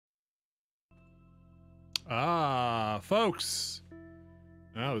Folks,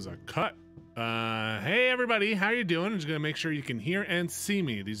 that was a cut. Hey everybody, how you doing? I'm just gonna make sure you can hear and see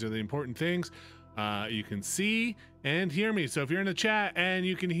me. These are the important things. You can see and hear me. So if you're in the chat and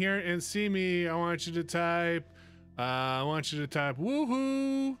you can hear and see me, I want you to type,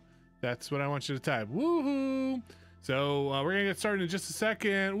 woohoo. That's what I want you to type, woohoo. So we're gonna get started in just a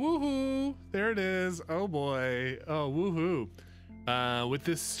second. Woohoo, there it is. Oh boy, oh woohoo. With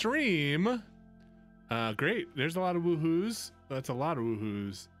this stream, great, there's a lot of woohoos. That's a lot of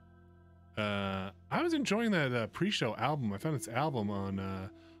woohoos. I was enjoying that pre-show album. I found its album on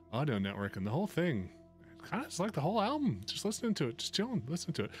Audio Network, and the whole thing, kind of just like the whole album. Just listening to it, just chilling,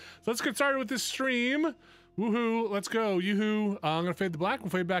 listening to it. So let's get started with this stream. Woohoo, let's go. Yoo-hoo. I'm gonna fade the black. We'll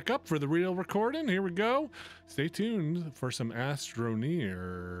fade back up for the real recording. Here we go. Stay tuned for some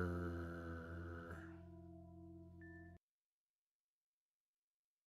Astroneer.